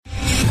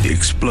The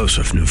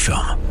explosive new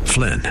film,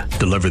 Flynn,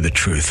 deliver the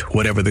truth,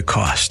 whatever the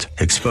cost,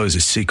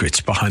 exposes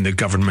secrets behind the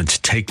government's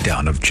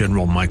takedown of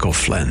General Michael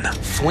Flynn.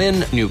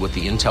 Flynn knew what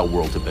the intel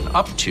world had been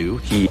up to.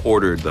 He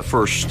ordered the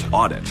first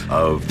audit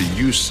of the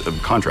use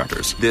of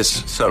contractors.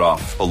 This set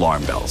off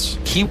alarm bells.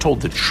 He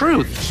told the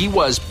truth. He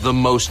was the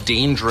most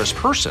dangerous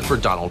person for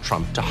Donald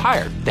Trump to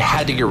hire. They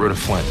had to get rid of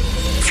Flynn.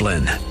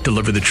 Flynn,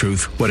 deliver the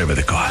truth, whatever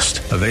the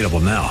cost. Available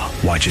now.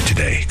 Watch it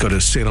today. Go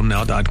to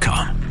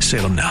salemnow.com.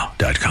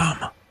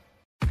 salemnow.com.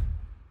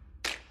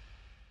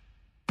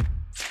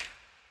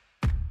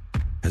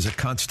 As a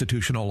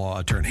constitutional law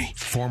attorney,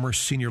 former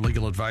senior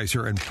legal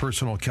advisor and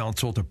personal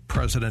counsel to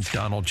President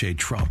Donald J.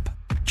 Trump,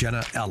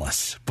 Jenna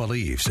Ellis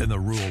believes in the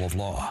rule of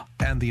law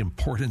and the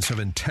importance of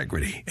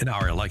integrity in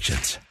our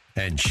elections.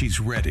 And she's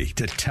ready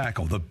to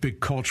tackle the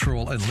big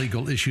cultural and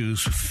legal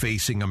issues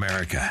facing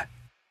America.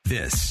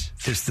 This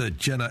is the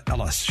Jenna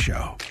Ellis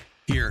Show.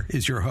 Here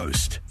is your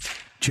host,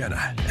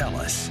 Jenna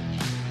Ellis.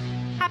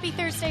 Happy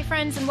Thursday,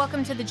 friends, and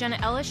welcome to the Jenna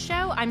Ellis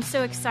Show. I'm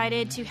so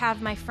excited to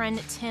have my friend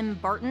Tim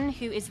Barton,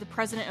 who is the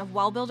president of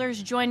Well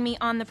Builders, join me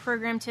on the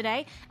program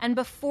today. And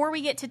before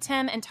we get to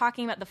Tim and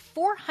talking about the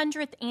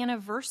 400th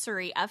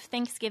anniversary of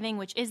Thanksgiving,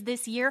 which is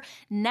this year,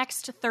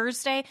 next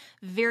Thursday,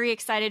 very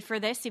excited for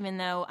this, even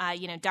though,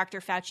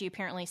 Dr. Fauci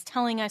apparently is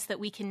telling us that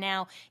we can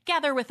now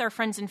gather with our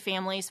friends and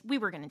families. We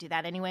were going to do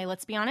that anyway,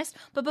 let's be honest.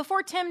 But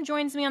before Tim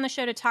joins me on the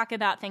show to talk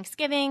about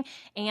Thanksgiving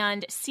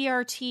and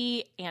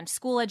CRT and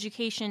school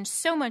education,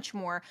 so much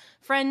more.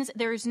 Friends,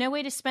 there is no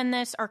way to spend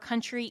this. Our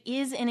country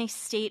is in a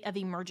state of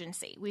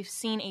emergency. We've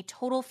seen a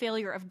total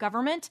failure of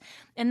government,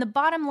 and the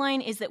bottom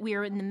line is that we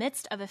are in the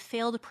midst of a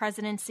failed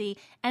presidency,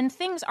 and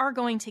things are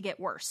going to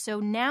get worse. So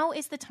now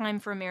is the time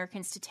for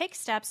Americans to take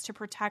steps to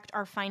protect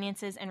our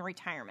finances and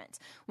retirement.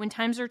 When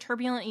times are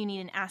turbulent, you need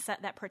an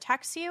asset that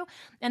protects you,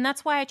 and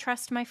that's why I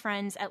trust my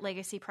friends at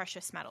Legacy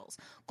Precious Metals.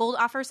 Gold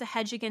offers a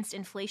hedge against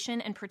inflation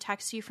and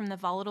protects you from the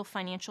volatile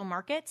financial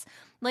markets.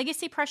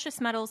 Legacy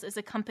Precious Metals is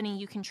a company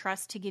you can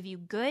trust to give you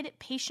good,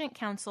 patient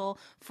counsel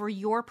for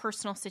your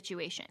personal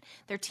situation.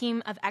 Their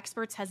team of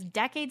experts has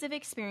decades of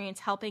experience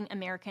helping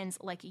Americans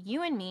like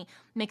you and me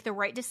make the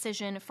right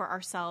decision for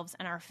ourselves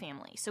and our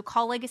family. So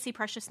call Legacy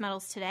Precious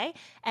Metals today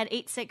at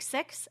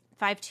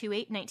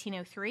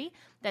 866-528-1903.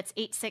 That's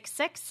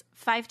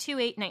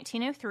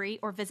 866-528-1903,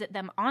 or visit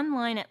them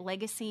online at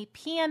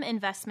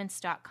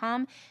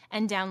legacypminvestments.com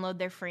and download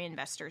their free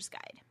investor's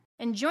guide.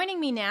 And joining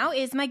me now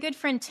is my good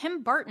friend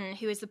Tim Barton,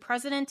 who is the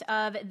president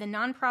of the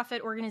nonprofit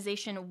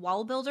organization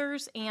Well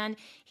Builders, and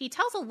he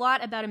tells a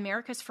lot about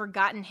America's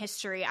forgotten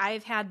history.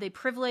 I've had the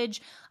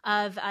privilege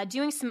of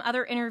doing some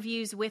other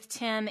interviews with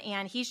Tim,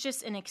 and he's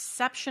just an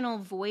exceptional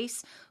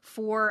voice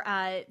for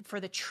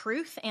the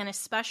truth, and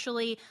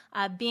especially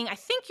being, I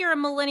think you're a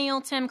millennial,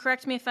 Tim,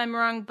 correct me if I'm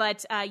wrong,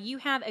 but you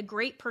have a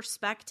great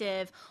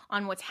perspective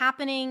on what's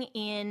happening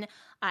in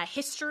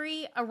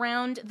history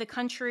around the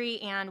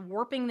country and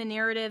warping the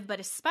narrative, but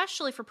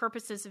especially for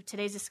purposes of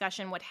today's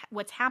discussion,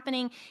 what's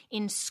happening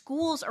in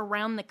schools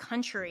around the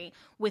country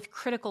with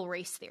critical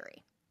race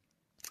theory.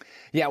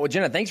 Yeah, well,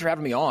 Jenna, thanks for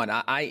having me on.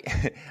 I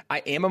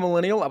am a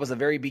millennial. I was the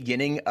very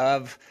beginning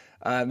of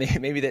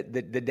maybe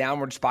the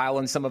downward spiral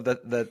in some of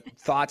the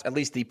thoughts, at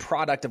least the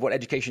product of what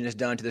education has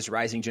done to this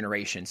rising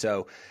generation.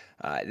 So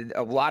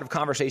a lot of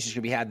conversations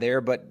can be had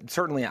there, but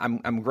certainly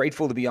I'm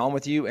grateful to be on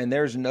with you. And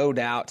there's no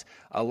doubt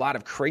a lot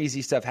of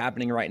crazy stuff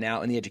happening right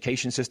now in the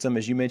education system,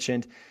 as you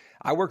mentioned.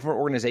 I work for an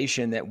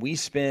organization that we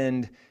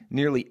spend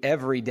nearly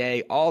every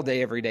day, all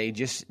day, every day,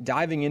 just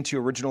diving into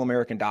original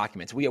American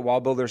documents. We at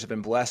Well Builders have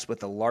been blessed with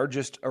the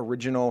largest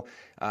original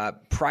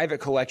private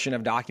collection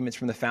of documents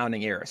from the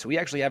founding era. So we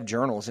actually have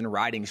journals and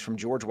writings from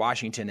George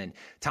Washington and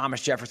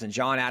Thomas Jefferson,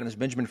 John Adams,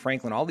 Benjamin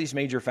Franklin, all these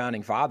major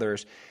founding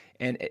fathers.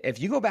 And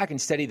if you go back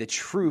and study the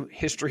true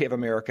history of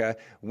America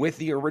with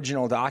the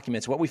original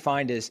documents, what we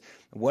find is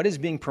what is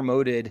being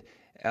promoted,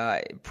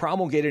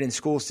 promulgated in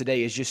schools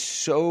today is just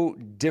so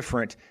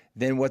different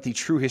than what the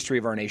true history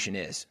of our nation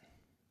is.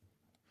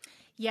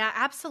 Yeah,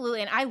 absolutely.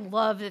 And I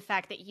love the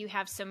fact that you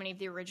have so many of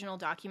the original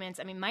documents.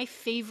 I mean, my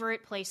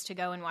favorite place to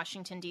go in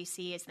Washington,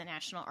 D.C. is the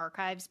National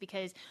Archives,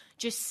 because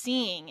just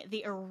seeing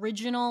the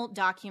original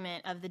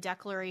document of the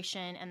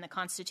Declaration and the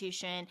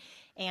Constitution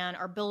and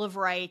our Bill of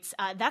Rights,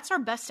 that's our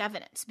best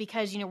evidence,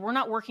 because, we're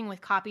not working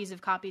with copies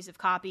of copies of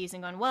copies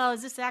and going, well,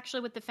 is this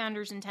actually what the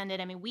founders intended?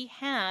 I mean, we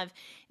have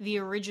the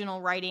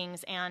original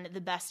writings and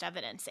the best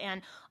evidence.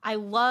 And I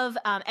love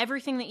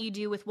everything that you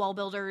do with Well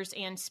Builders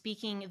and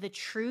speaking the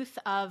truth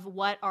of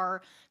what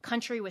our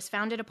country was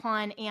founded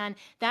upon. And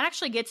that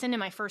actually gets into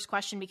my first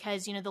question,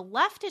 because, the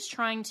left is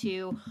trying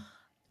to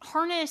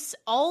harness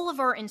all of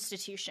our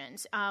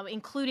institutions,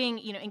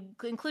 including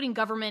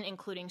government,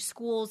 including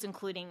schools,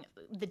 including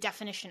the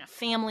definition of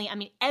family. I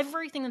mean,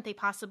 everything that they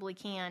possibly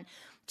can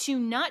to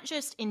not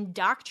just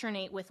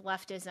indoctrinate with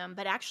leftism,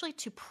 but actually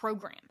to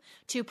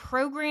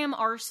program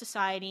our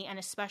society and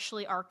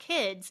especially our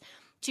kids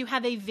to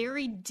have a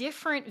very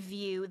different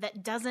view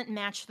that doesn't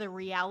match the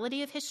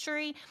reality of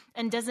history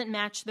and doesn't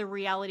match the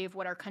reality of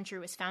what our country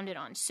was founded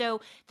on.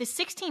 So the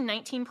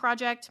 1619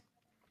 Project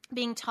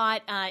being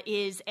taught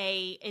is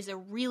a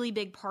really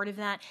big part of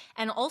that,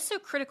 and also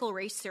critical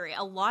race theory.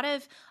 A lot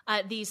of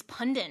these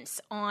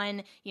pundits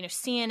on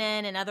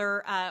CNN and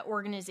other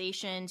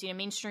organizations,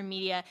 mainstream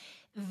media,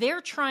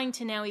 they're trying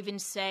to now even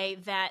say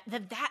that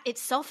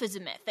itself is a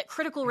myth, that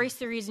critical race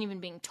theory isn't even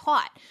being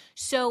taught.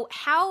 So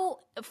how,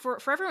 for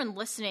everyone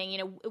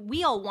listening,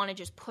 we all want to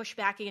just push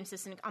back against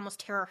this and almost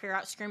tear our hair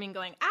out screaming,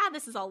 going,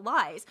 this is all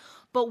lies.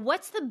 But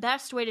what's the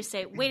best way to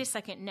say, wait a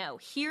second, no,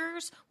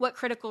 here's what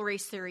critical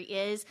race theory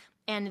is,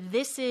 and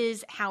this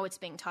is how it's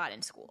being taught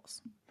in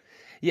schools?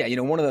 Yeah,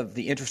 one of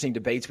the interesting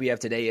debates we have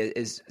today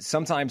is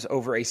sometimes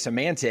over a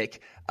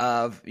semantic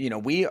of,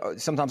 we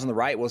sometimes on the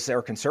right will say,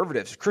 or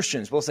conservatives,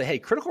 Christians will say, hey,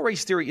 critical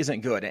race theory isn't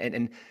good.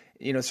 And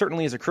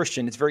certainly as a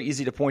Christian, it's very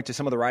easy to point to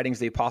some of the writings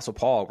of the Apostle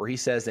Paul, where he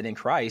says that in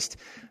Christ,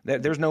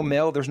 that there's no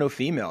male, there's no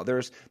female,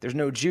 there's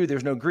no Jew,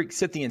 there's no Greek,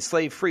 Scythian,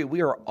 slave, free.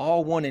 We are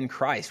all one in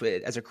Christ.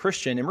 As a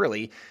Christian, and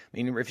really,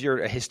 if you're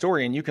a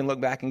historian, you can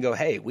look back and go,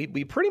 hey,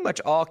 we pretty much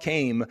all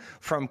came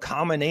from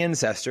common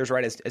ancestors,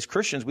 right? As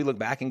Christians, we look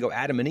back and go,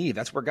 Adam and Eve,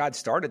 that's where God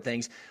started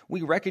things.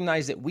 We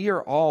recognize that we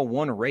are all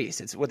one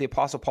race. It's what the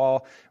Apostle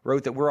Paul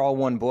wrote, that we're all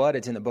one blood.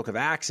 It's in the book of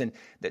Acts. And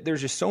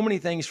there's just so many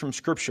things from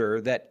Scripture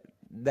that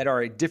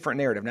are a different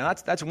narrative. Now,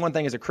 that's one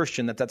thing as a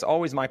Christian, that's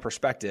always my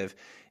perspective,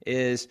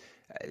 is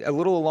a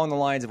little along the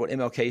lines of what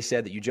MLK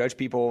said, that you judge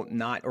people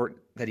not, or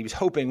that he was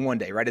hoping one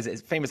day, right?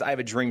 His famous I have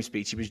a dream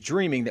speech. He was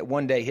dreaming that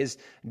one day his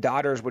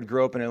daughters would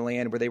grow up in a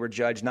land where they were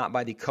judged not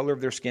by the color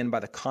of their skin, by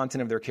the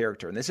content of their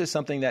character. And this is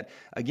something that,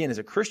 again, as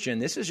a Christian,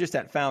 this is just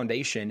that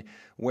foundation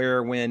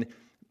where when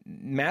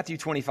Matthew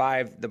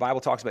 25, the Bible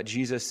talks about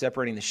Jesus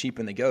separating the sheep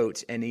and the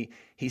goats, and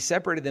he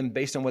separated them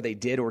based on what they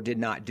did or did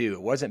not do.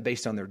 It wasn't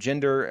based on their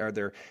gender or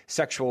their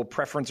sexual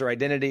preference or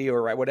identity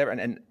or whatever,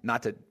 and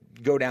not to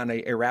go down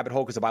a rabbit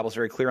hole because the Bible is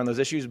very clear on those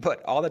issues,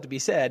 but all that to be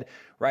said,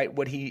 right,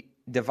 what he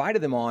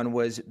divided them on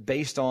was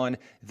based on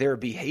their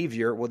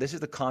behavior. Well, this is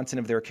the content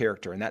of their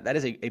character, and that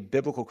is a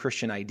biblical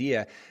Christian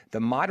idea. The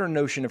modern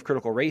notion of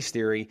critical race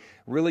theory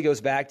really goes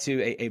back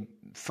to a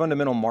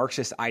fundamental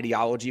Marxist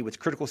ideology, which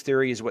critical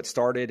theory is what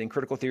started, and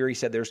critical theory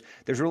said there's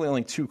really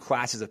only two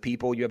classes of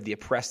people. You have the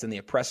oppressed and the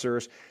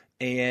oppressors.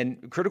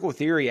 And critical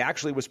theory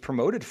actually was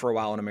promoted for a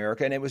while in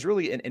America, and it was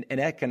really an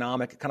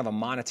economic, kind of a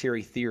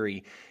monetary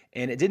theory.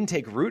 And it didn't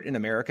take root in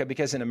America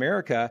because in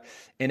America,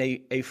 in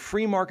a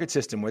free market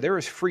system where there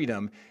is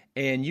freedom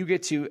and you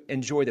get to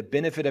enjoy the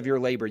benefit of your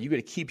labor, you get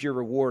to keep your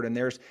reward, and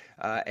there's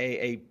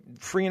a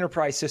free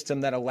enterprise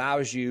system that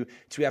allows you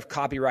to have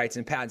copyrights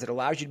and patents, that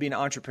allows you to be an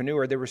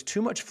entrepreneur, there was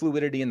too much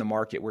fluidity in the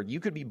market where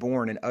you could be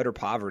born in utter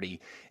poverty.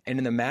 And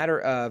in the matter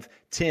of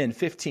 10,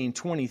 15,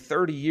 20,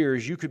 30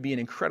 years, you could be an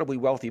incredibly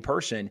wealthy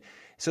person.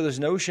 So this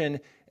notion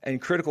and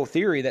critical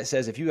theory that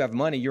says if you have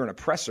money, you're an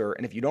oppressor,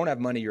 and if you don't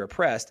have money, you're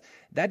oppressed,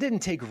 that didn't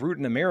take root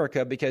in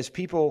America because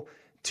people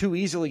too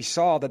easily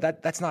saw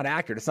that's not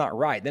accurate. It's not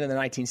right. Then in the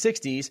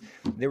 1960s,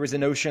 there was a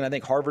notion, I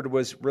think Harvard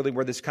was really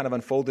where this kind of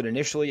unfolded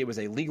initially. It was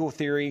a legal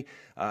theory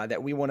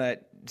that we want to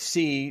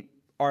see,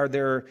 are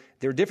there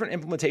different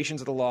implementations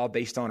of the law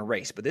based on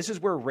race. But this is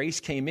where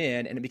race came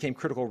in, and it became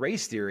critical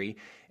race theory.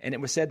 And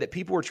it was said that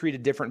people were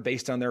treated different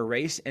based on their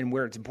race. And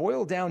where it's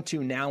boiled down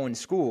to now in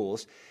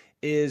schools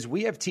is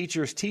we have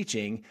teachers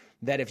teaching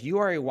that if you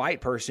are a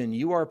white person,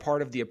 you are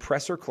part of the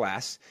oppressor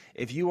class.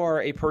 If you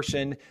are a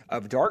person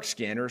of dark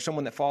skin or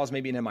someone that falls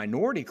maybe in a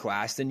minority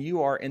class, then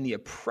you are in the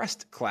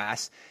oppressed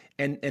class.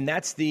 And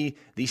that's the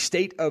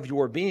state of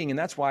your being. And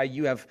that's why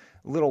you have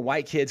little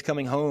white kids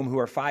coming home who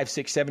are 5,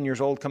 6, 7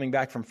 years old, coming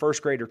back from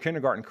first grade or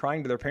kindergarten,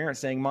 crying to their parents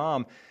saying,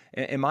 "Mom,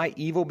 am I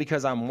evil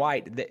because I'm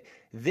white?"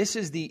 This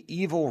is the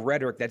evil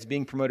rhetoric that's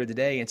being promoted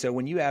today. And so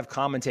when you have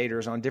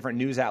commentators on different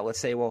news outlets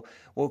say, well,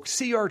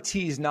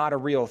 CRT is not a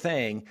real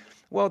thing.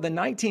 Well, the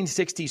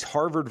 1960s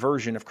Harvard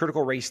version of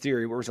critical race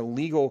theory, where it was a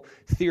legal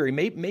theory,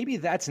 maybe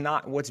that's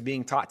not what's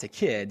being taught to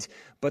kids,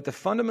 but the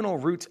fundamental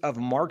roots of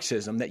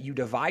Marxism, that you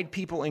divide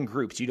people in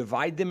groups, you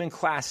divide them in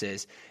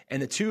classes,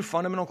 and the two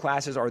fundamental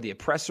classes are the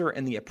oppressor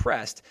and the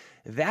oppressed,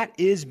 that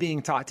is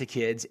being taught to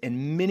kids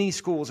in many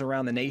schools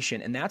around the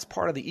nation, and that's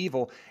part of the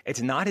evil.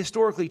 It's not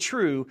historically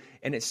true,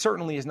 and it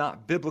certainly is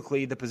not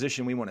biblically the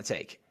position we want to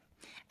take.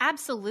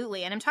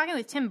 Absolutely. And I'm talking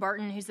with Tim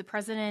Barton, who's the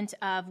president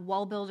of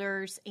Wall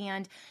Builders.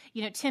 And,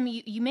 Tim,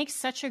 you make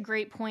such a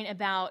great point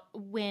about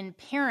when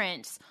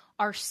parents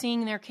are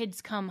seeing their kids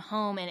come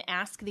home and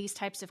ask these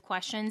types of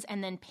questions,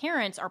 and then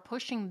parents are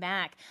pushing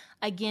back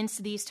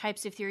against these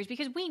types of theories,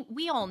 because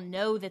we all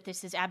know that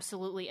this is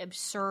absolutely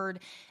absurd,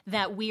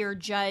 that we are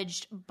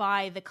judged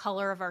by the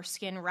color of our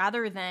skin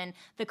rather than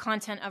the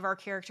content of our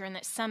character, and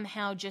that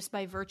somehow just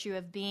by virtue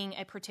of being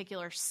a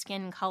particular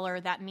skin color,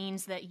 that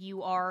means that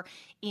you are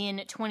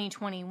in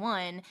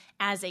 2021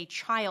 as a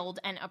child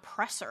an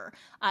oppressor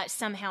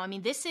somehow. I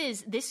mean, this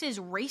is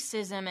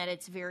racism at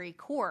its very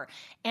core.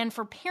 And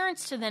for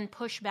parents to then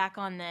push back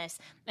on this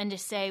and to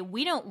say,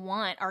 we don't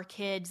want our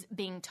kids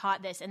being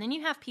taught this. And then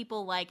you have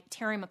people like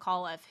Terry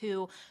McAuliffe,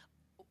 who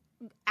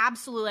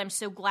absolutely, I'm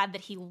so glad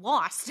that he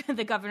lost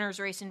the governor's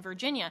race in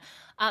Virginia,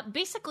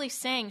 basically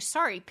saying,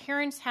 sorry,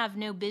 parents have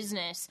no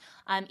business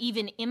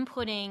even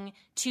inputting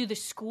to the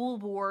school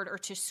board or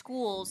to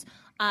schools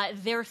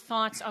their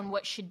thoughts on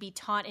what should be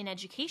taught in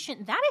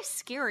education. That is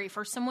scary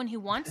for someone who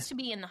wants to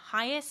be in the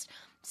highest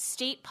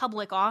state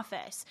public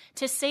office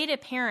to say to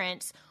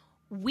parents,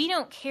 we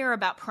don't care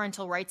about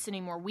parental rights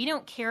anymore. We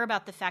don't care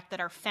about the fact that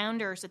our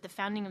founders at the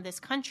founding of this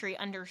country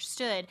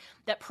understood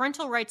that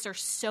parental rights are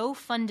so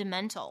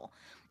fundamental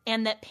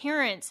and that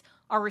parents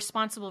are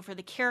responsible for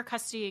the care,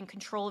 custody, and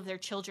control of their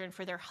children,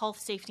 for their health,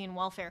 safety, and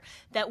welfare,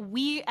 that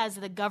we as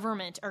the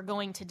government are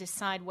going to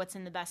decide what's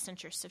in the best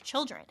interest of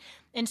children.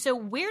 And so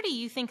where do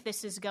you think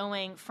this is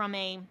going from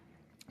a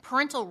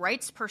parental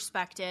rights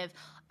perspective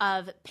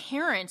of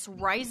parents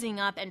rising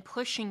up and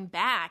pushing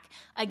back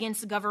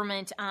against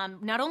government,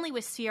 not only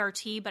with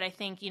CRT, but I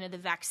think, the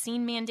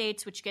vaccine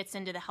mandates, which gets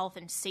into the health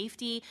and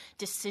safety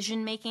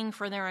decision-making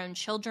for their own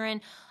children.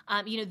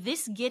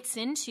 This gets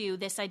into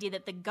this idea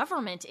that the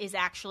government is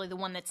actually the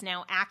one that's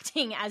now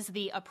acting as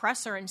the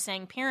oppressor and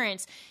saying,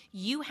 parents,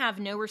 you have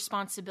no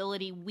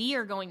responsibility. We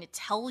are going to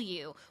tell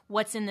you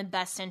what's in the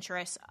best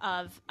interest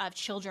of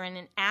children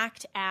and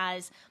act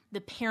as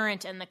the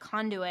parent and the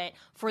conduit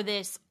for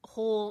this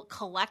whole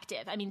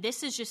collective. I mean,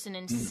 this is just an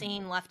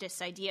insane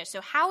leftist idea. So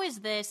how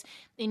is this,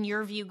 in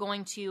your view,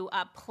 going to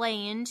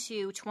play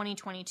into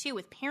 2022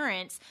 with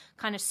parents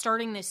kind of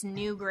starting this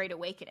new Great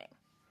Awakening?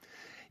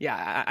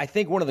 Yeah, I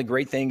think one of the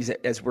great things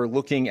as we're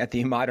looking at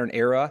the modern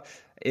era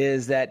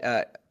is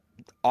that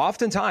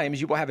oftentimes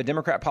you will have a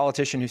Democrat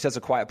politician who says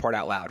a quiet part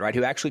out loud, right?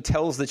 Who actually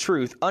tells the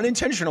truth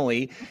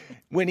unintentionally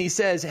when he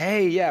says,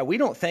 hey, yeah, we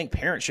don't think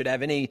parents should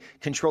have any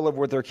control over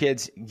what their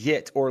kids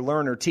get or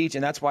learn or teach.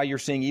 And that's why you're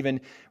seeing even,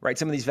 right,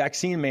 some of these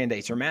vaccine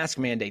mandates or mask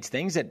mandates,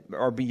 things that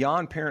are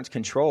beyond parents'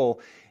 control.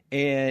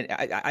 And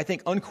I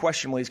think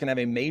unquestionably it's going to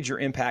have a major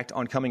impact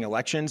on coming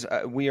elections.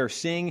 We are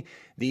seeing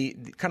the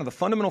kind of the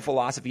fundamental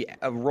philosophy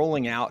of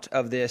rolling out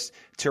of this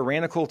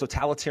tyrannical,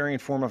 totalitarian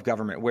form of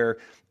government where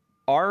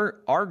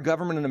our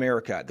government in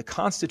America, the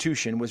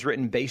Constitution, was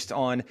written based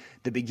on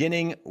the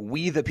beginning,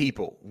 we the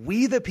people.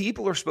 We the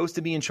people are supposed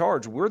to be in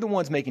charge. We're the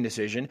ones making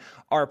decision.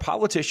 Our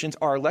politicians,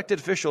 our elected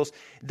officials,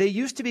 they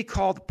used to be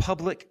called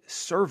public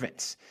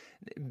servants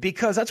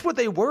because that's what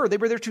they were. They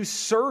were there to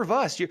serve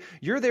us.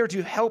 You're there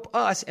to help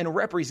us and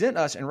represent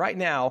us. And right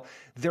now,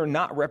 they're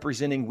not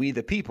representing we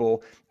the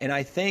people. And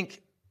I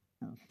think,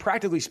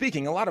 practically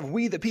speaking, a lot of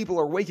we the people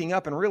are waking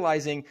up and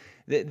realizing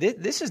that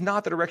this is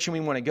not the direction we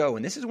want to go.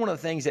 And this is one of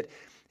the things that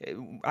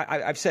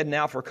I've said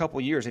now for a couple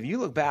of years. If you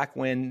look back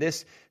when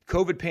this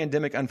COVID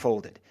pandemic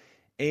unfolded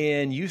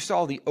and you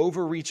saw the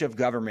overreach of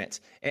government,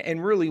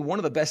 and really one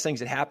of the best things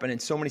that happened in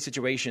so many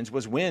situations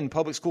was when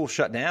public schools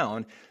shut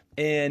down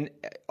and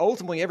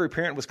ultimately every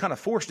parent was kind of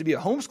forced to be a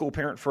homeschool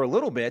parent for a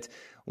little bit.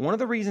 One of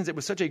the reasons it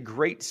was such a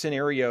great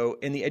scenario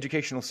in the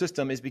educational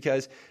system is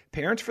because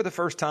parents for the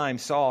first time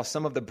saw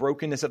some of the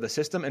brokenness of the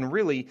system, and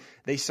really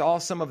they saw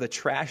some of the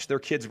trash their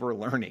kids were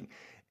learning.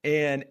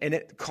 And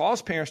it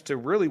caused parents to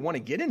really want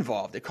to get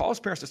involved. It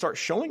caused parents to start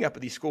showing up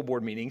at these school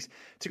board meetings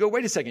to go,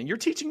 wait a second, you're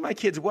teaching my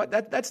kids what?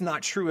 That's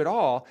not true at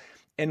all.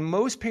 And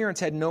most parents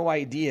had no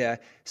idea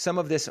some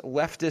of this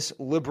leftist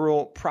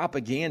liberal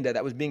propaganda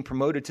that was being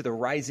promoted to the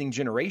rising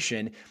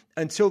generation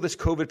until this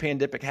COVID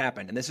pandemic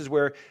happened. And this is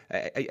where,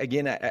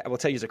 again, I will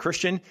tell you as a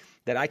Christian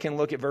that I can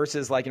look at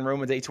verses like in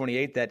Romans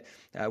 8:28 that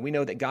we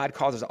know that God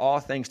causes all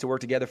things to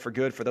work together for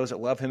good for those that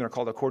love him and are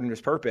called according to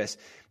his purpose,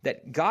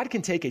 that God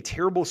can take a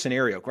terrible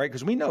scenario, right?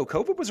 Because we know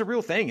COVID was a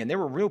real thing and there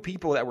were real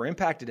people that were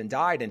impacted and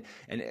died and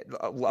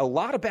a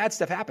lot of bad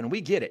stuff happened.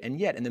 We get it. And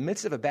yet in the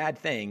midst of a bad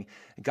thing,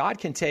 God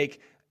can take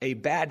a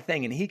bad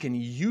thing and he can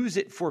use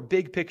it for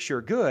big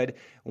picture good.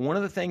 One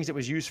of the things that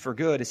was used for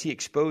good is he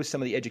exposed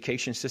some of the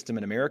education system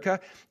in America.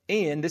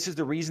 And this is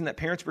the reason that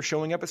parents were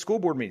showing up at school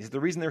board meetings, the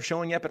reason they're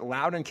showing up at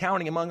Loudoun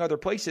County, among other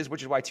places,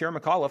 which is why Terry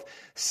McAuliffe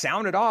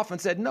sounded off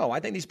and said, no, I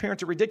think these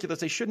parents are ridiculous.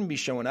 They shouldn't be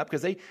showing up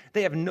because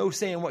they have no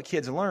say in what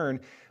kids learn.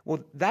 Well,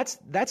 that's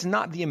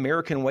not the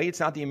American way. It's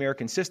not the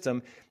American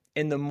system.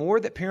 And the more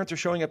that parents are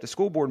showing up to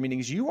school board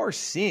meetings, you are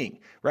seeing,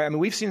 right? I mean,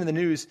 we've seen in the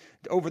news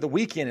over the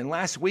weekend and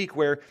last week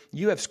where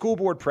you have school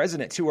board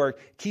presidents who are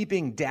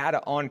keeping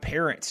data on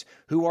parents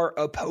who are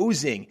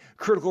opposing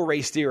critical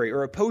race theory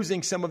or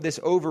opposing some of this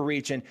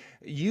overreach. And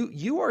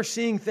you are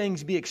seeing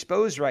things be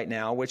exposed right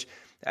now, which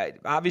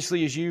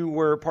obviously, as you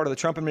were part of the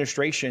Trump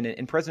administration,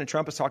 and President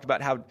Trump has talked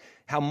about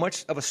how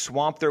much of a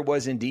swamp there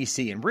was in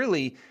D.C. And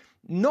really,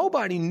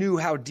 nobody knew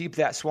how deep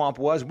that swamp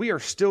was. We are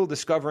still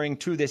discovering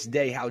to this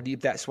day how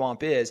deep that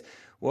swamp is.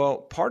 Well,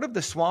 part of the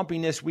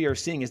swampiness we are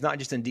seeing is not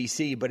just in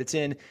D.C., but it's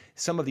in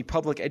some of the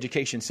public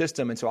education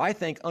system. And so I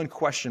think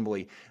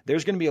unquestionably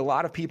there's going to be a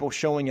lot of people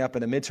showing up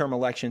in the midterm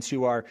elections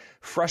who are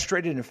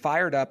frustrated and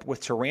fired up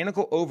with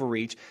tyrannical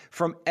overreach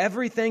from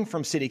everything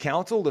from city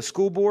council to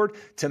school board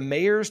to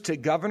mayors to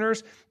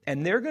governors.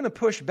 And they're going to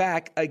push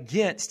back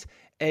against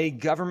a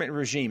government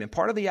regime. And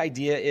part of the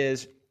idea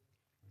is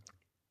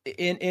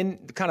in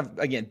kind of,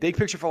 again, big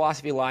picture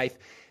philosophy of life,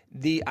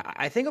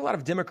 I think a lot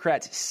of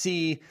Democrats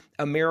see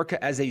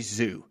America as a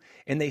zoo.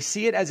 And they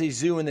see it as a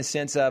zoo in the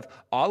sense of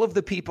all of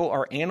the people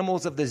are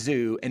animals of the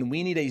zoo, and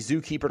we need a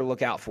zookeeper to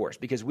look out for us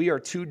because we are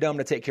too dumb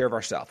to take care of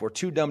ourselves. We're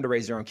too dumb to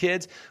raise our own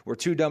kids. We're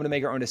too dumb to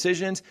make our own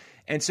decisions.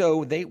 And so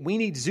we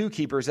need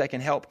zookeepers that can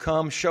help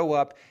come, show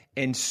up,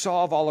 and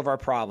solve all of our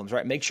problems,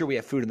 right? Make sure we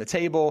have food on the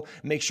table,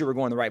 make sure we're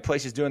going the right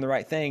places, doing the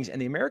right things.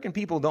 And the American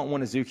people don't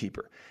want a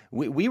zookeeper.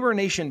 We were a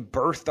nation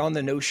birthed on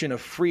the notion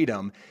of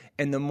freedom.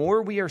 And the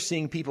more we are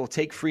seeing people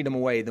take freedom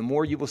away, the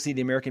more you will see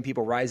the American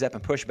people rise up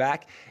and push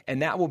back.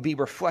 And that will be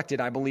reflected,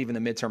 I believe, in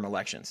the midterm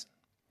elections.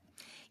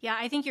 Yeah,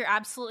 I think you're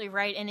absolutely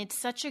right. And it's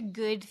such a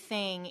good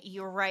thing,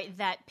 you're right,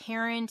 that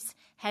parents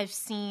have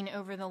seen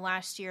over the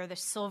last year. The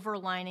silver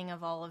lining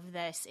of all of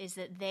this is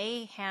that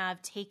they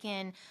have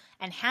taken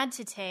and had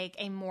to take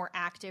a more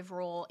active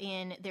role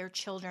in their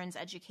children's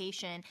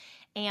education.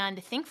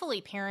 And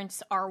thankfully,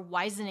 parents are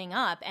wisening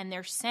up and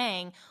they're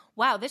saying,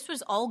 wow, this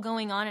was all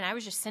going on and I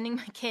was just sending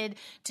my kid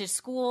to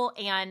school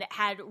and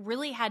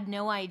had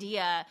no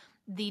idea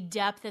the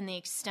depth and the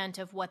extent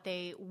of what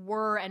they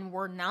were and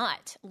were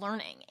not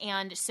learning.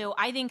 And so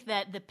I think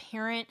that the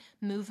parent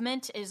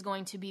movement is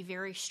going to be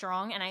very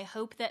strong. And I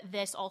hope that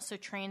this also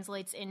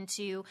translates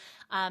into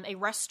a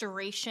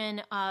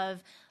restoration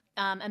of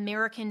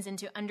Americans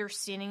into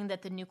understanding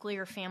that the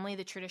nuclear family,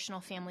 the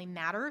traditional family,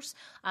 matters.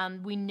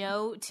 We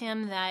know,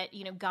 Tim, that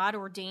God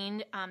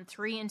ordained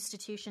 3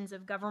 institutions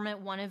of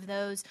government. One of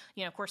those,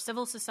 of course,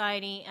 civil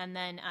society, and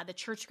then the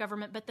church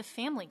government, but the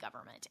family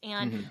government.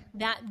 And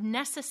that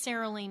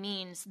necessarily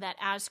means that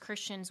as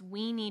Christians,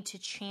 we need to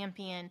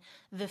champion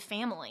the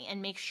family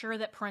and make sure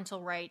that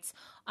parental rights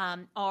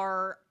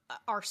are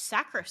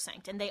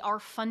sacrosanct and they are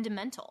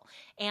fundamental.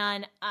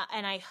 And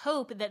I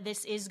hope that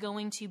this is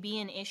going to be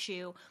an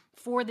issue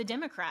for the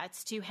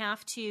Democrats to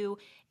have to,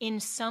 in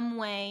some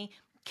way,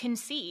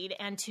 concede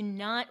and to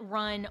not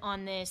run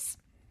on this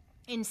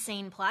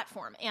insane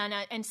platform.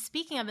 And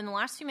speaking of, in the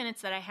last few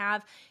minutes that I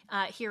have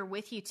here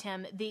with you,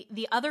 Tim,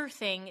 the other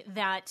thing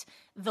that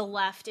the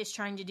left is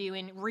trying to do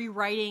in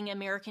rewriting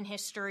American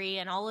history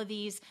and all of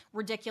these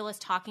ridiculous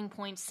talking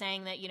points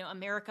saying that,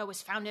 America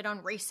was founded on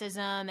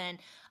racism and,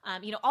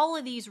 all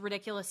of these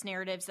ridiculous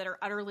narratives that are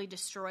utterly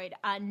destroyed.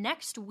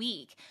 Next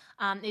week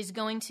is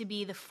going to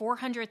be the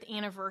 400th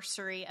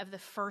anniversary of the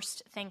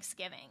first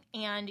Thanksgiving.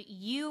 And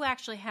you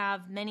actually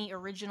have many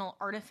original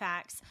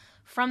artifacts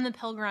from the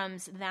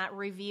Pilgrims that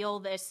reveal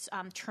this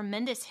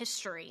tremendous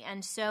history.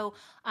 And so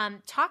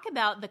talk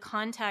about the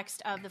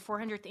context of the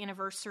 400th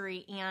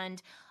anniversary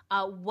and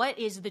what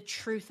is the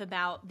truth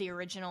about the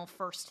original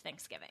first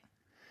Thanksgiving.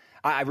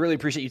 I really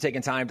appreciate you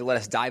taking time to let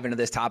us dive into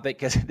this topic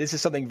because this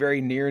is something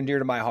very near and dear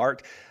to my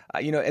heart.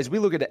 As we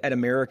look at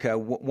America,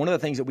 one of the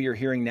things that we are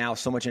hearing now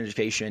so much in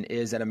education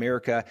is that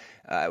America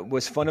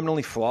was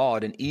fundamentally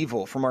flawed and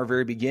evil from our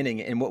very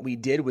beginning, and what we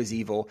did was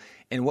evil.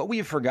 And what we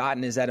have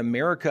forgotten is that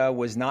America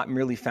was not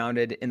merely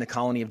founded in the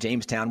colony of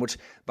Jamestown, which,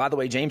 by the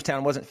way,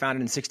 Jamestown wasn't founded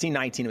in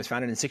 1619. It was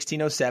founded in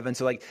 1607.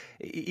 So,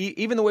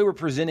 even the way we're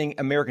presenting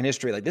American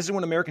history, this is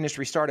when American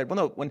history started.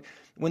 Well, no,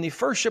 when the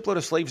first shipload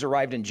of slaves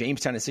arrived in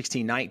Jamestown in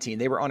 1619,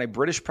 they were on a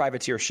British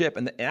privateer ship.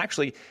 And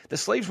actually, the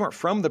slaves weren't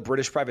from the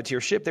British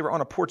privateer ship. They were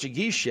on a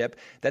Portuguese ship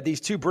that these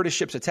 2 British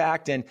ships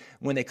attacked. And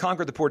when they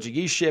conquered the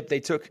Portuguese ship,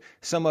 they took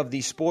some of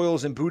the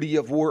spoils and booty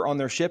of war on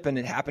their ship. And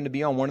it happened to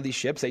be on one of these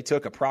ships. They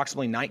took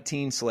approximately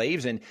 19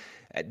 slaves, and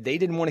they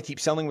didn't want to keep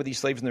selling with these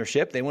slaves in their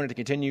ship. They wanted to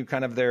continue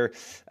kind of their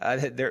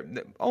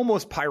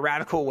almost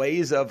piratical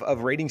ways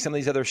of raiding some of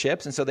these other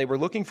ships. And so they were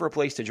looking for a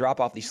place to drop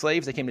off these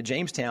slaves. They came to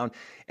Jamestown.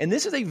 And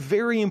this is a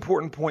very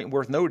important point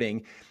worth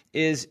noting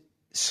is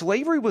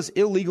slavery was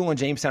illegal in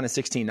Jamestown in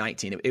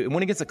 1619. It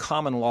went against the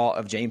common law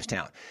of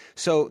Jamestown.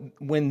 So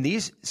when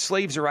these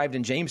slaves arrived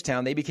in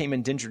Jamestown, they became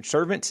indentured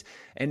servants.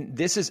 And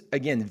this is,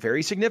 again,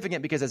 very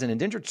significant because as an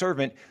indentured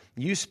servant,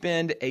 you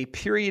spend a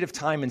period of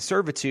time in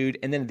servitude.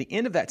 And then at the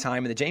end of that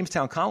time in the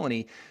Jamestown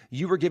colony,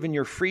 you were given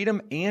your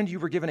freedom and you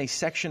were given a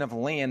section of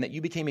land that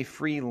you became a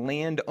free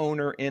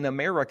landowner in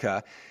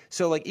America.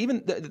 So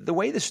even the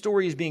way the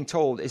story is being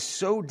told is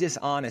so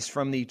dishonest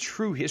from the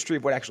true history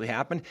of what actually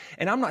happened.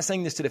 And I'm not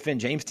saying this to defend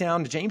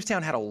Jamestown.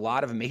 Jamestown had a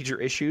lot of major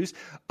issues,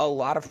 a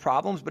lot of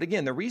problems. But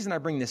again, the reason I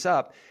bring this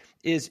up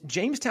is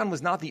Jamestown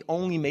was not the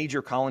only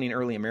major colony in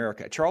early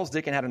America. Charles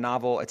Dickens had a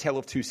novel, A Tale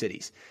of Two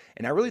Cities.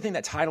 And I really think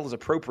that title is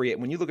appropriate.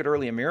 When you look at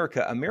early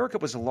America, America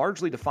was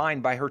largely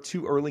defined by her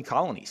 2 early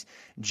colonies.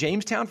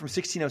 Jamestown from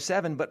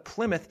 1607, but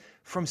Plymouth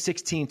from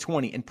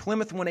 1620. And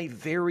Plymouth went a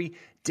very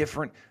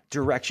different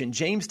direction.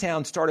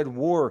 Jamestown started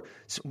war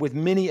with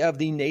many of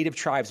the native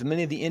tribes, with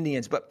many of the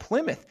Indians, but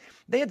Plymouth,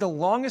 they had the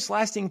longest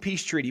lasting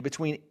peace treaty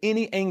between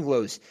any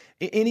Anglos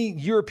any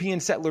European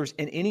settlers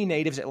and any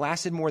natives. It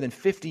lasted more than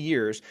 50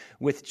 years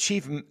with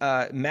Chief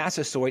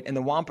Massasoit and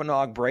the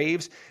Wampanoag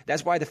Braves.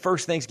 That's why the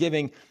first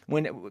Thanksgiving,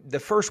 when the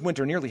first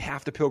winter, nearly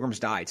half the Pilgrims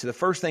died. So the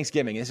first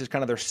Thanksgiving, this is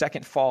kind of their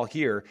second fall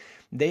here,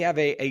 they have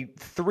a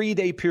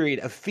 3-day period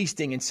of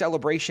feasting and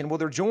celebration. Well,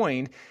 they're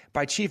joined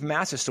by Chief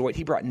Massasoit.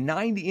 He brought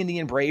 90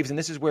 Indian braves, and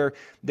this is where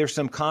there's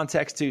some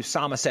context to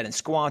Somerset and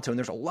Squanto, and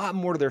there's a lot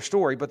more to their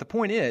story. But the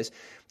point is,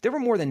 there were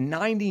more than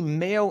 90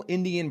 male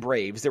Indian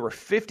braves. There were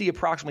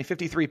approximately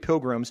 53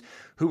 pilgrims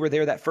who were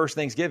there that first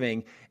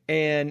Thanksgiving.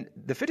 And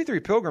the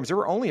 53 pilgrims, there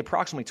were only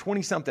approximately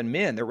 20-something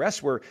men. The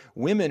rest were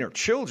women or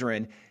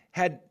children.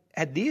 Had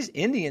these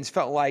Indians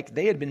felt like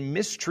they had been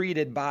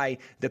mistreated by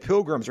the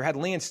Pilgrims or had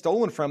land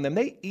stolen from them,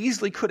 they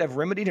easily could have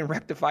remedied and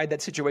rectified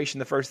that situation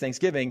the first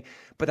Thanksgiving,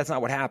 but that's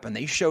not what happened.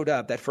 They showed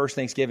up that first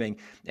Thanksgiving,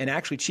 and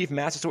actually Chief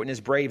Massasoit and his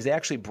braves, they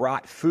actually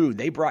brought food.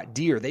 They brought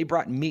deer. They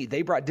brought meat.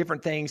 They brought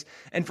different things,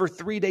 and for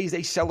 3 days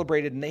they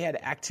celebrated, and they had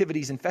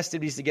activities and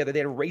festivities together. They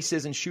had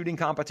races and shooting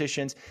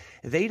competitions.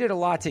 They did a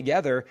lot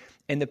together,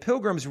 and the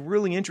Pilgrims,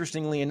 really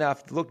interestingly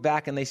enough, looked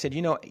back and they said,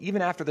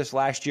 even after this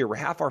last year where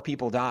half our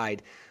people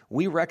died,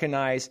 we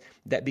recognize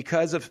that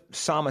because of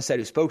Somerset,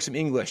 who spoke some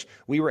English,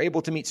 we were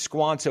able to meet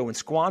Squanto, and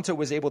Squanto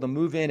was able to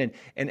move in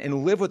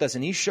and live with us,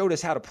 and he showed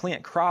us how to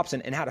plant crops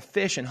and how to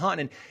fish and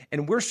hunt,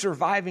 and we're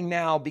surviving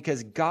now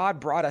because God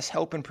brought us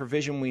help and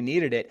provision when we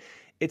needed it.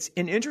 It's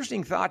an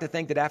interesting thought to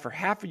think that after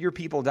half of your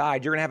people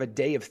died, you're going to have a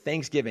day of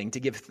Thanksgiving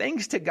to give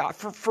thanks to God.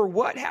 For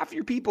what? Half of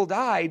your people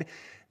died.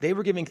 They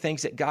were giving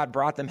thanks that God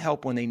brought them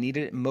help when they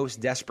needed it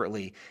most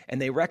desperately,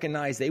 and they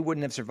recognized they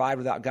wouldn't have survived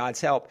without God's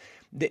help.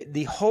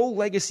 The whole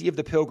legacy of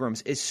the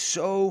Pilgrims is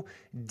so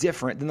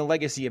different than the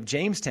legacy of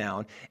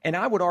Jamestown, and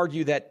I would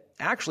argue that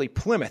actually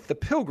Plymouth, the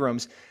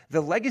Pilgrims,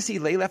 the legacy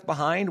they left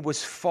behind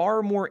was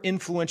far more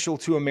influential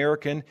to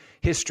American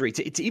history,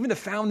 to even the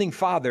founding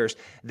fathers.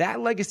 That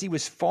legacy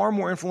was far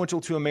more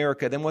influential to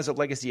America than was the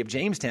legacy of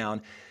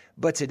Jamestown.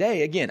 But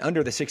today, again,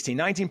 under the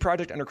 1619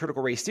 Project, under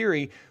critical race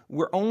theory,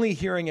 we're only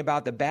hearing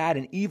about the bad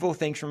and evil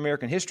things from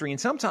American history. And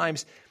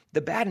sometimes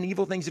the bad and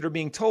evil things that are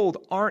being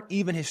told aren't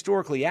even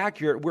historically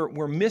accurate.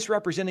 We're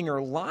misrepresenting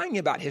or lying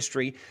about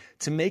history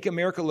to make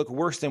America look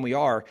worse than we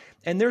are.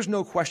 And there's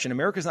no question,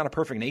 America is not a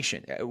perfect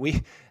nation.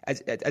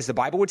 As the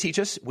Bible would teach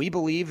us, we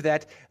believe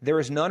that there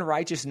is none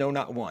righteous, no,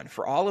 not one.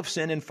 For all have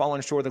sinned and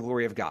fallen short of the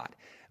glory of God.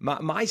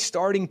 My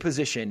starting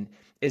position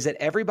is that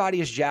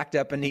everybody is jacked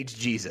up and needs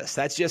Jesus.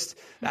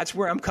 That's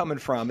where I'm coming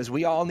from, is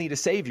we all need a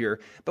Savior.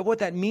 But what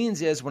that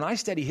means is when I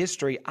study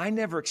history, I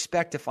never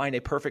expect to find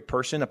a perfect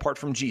person apart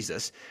from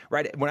Jesus,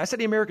 right? When I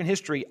study American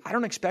history, I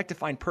don't expect to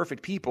find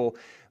perfect people.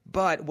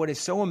 But what is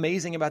so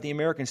amazing about the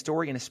American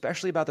story, and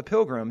especially about the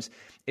Pilgrims,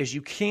 is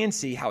you can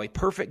see how a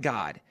perfect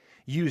God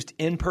used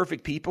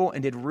imperfect people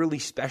and did really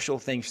special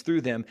things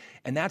through them.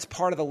 And that's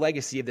part of the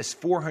legacy of this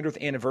 400th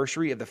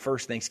anniversary of the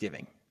first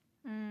Thanksgiving.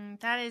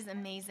 That is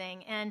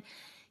amazing. And,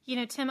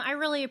 Tim, I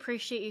really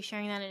appreciate you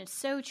sharing that. And it's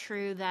so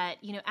true that,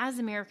 as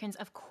Americans,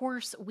 of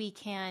course, we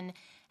can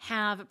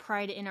have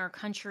pride in our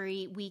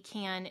country. We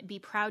can be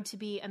proud to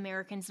be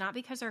Americans, not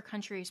because our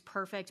country is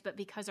perfect, but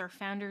because our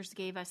founders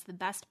gave us the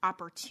best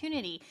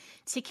opportunity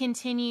to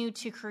continue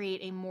to create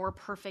a more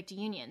perfect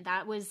union.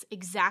 That was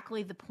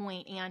exactly the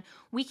point. And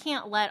we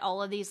can't let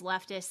all of these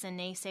leftists and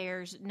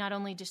naysayers not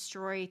only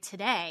destroy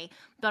today,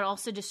 but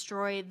also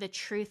destroy the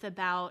truth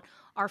about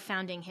our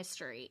founding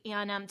history.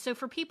 And so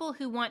for people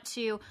who want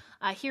to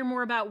hear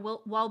more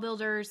about Wall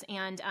Builders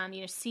and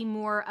see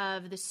more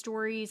of the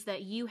stories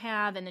that you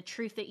have and the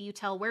truth that you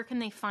tell, where can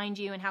they find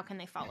you and how can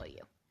they follow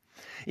you?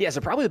 Yeah, so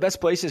probably the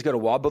best place is go to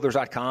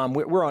wallbuilders.com.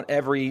 We're on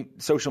every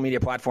social media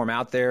platform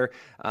out there.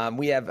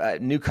 We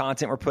have new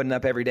content we're putting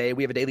up every day.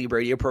 We have a daily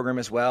radio program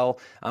as well.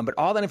 But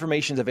all that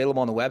information is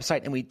available on the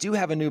website. And we do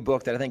have a new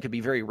book that I think could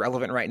be very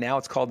relevant right now.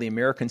 It's called The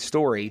American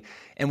Story.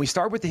 And we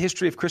start with the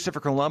history of Christopher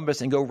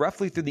Columbus and go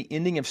roughly through the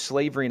ending of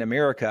slavery in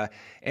America.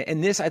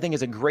 And this, I think,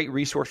 is a great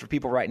resource for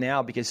people right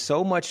now because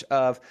so much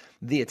of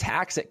the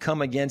attacks that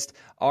come against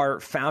our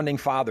founding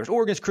fathers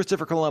or against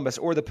Christopher Columbus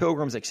or the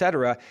Pilgrims, et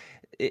cetera,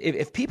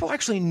 if people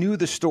actually knew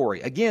the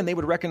story, again, they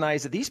would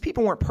recognize that these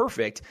people weren't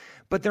perfect,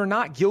 but they're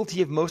not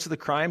guilty of most of the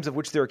crimes of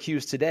which they're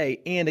accused today.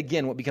 And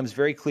again, what becomes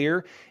very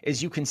clear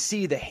is you can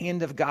see the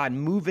hand of God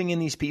moving in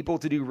these people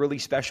to do really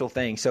special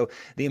things. So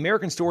the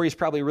American Story is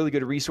probably a really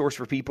good resource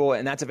for people,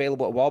 and that's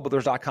available at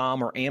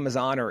wallbuilders.com or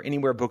Amazon or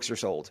anywhere books are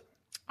sold.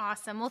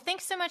 Awesome. Well,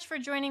 thanks so much for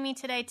joining me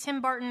today.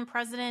 Tim Barton,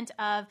 president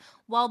of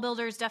Wall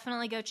Builders.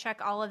 Definitely go check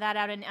all of that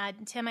out. And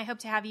Tim, I hope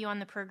to have you on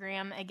the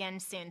program again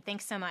soon.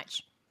 Thanks so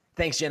much.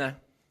 Thanks, Jenna.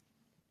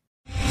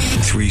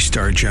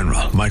 3-star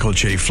General Michael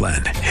J.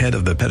 Flynn, head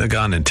of the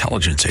Pentagon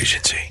Intelligence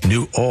Agency,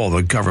 knew all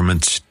the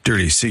government's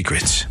dirty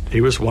secrets.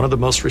 He was one of the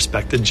most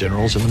respected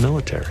generals in the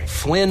military.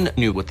 Flynn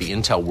knew what the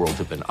intel world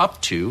had been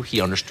up to.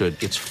 He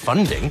understood its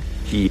funding.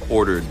 He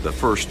ordered the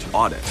first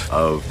audit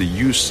of the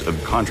use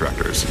of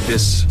contractors.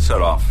 This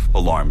set off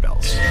alarm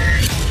bells.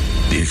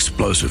 The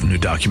explosive new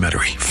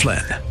documentary,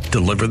 Flynn,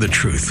 Deliver the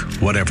truth,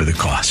 whatever the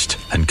cost,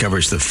 and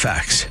covers the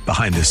facts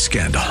behind this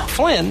scandal.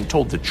 Flynn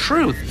told the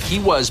truth. He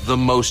was the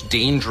most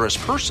dangerous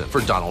person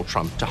for Donald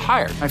Trump to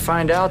hire. I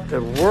find out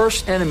the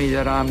worst enemy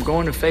that I'm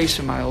going to face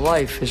in my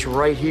life is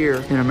right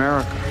here in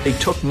America. They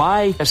took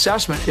my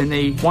assessment and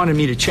they wanted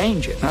me to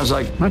change it. And I was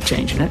like, I'm not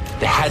changing it.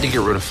 They had to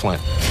get rid of Flynn.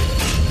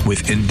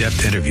 With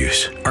in-depth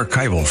interviews,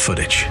 archival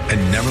footage,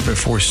 and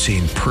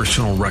never-before-seen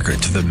personal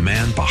records of the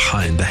man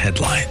behind the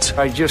headlines.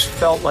 I just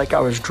felt like I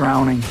was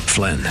drowning.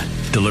 Flynn,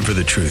 deliver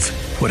the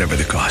truth, whatever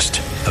the cost.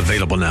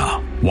 Available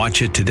now.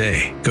 Watch it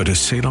today. Go to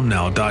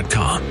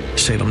salemnow.com.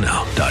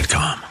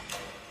 salemnow.com.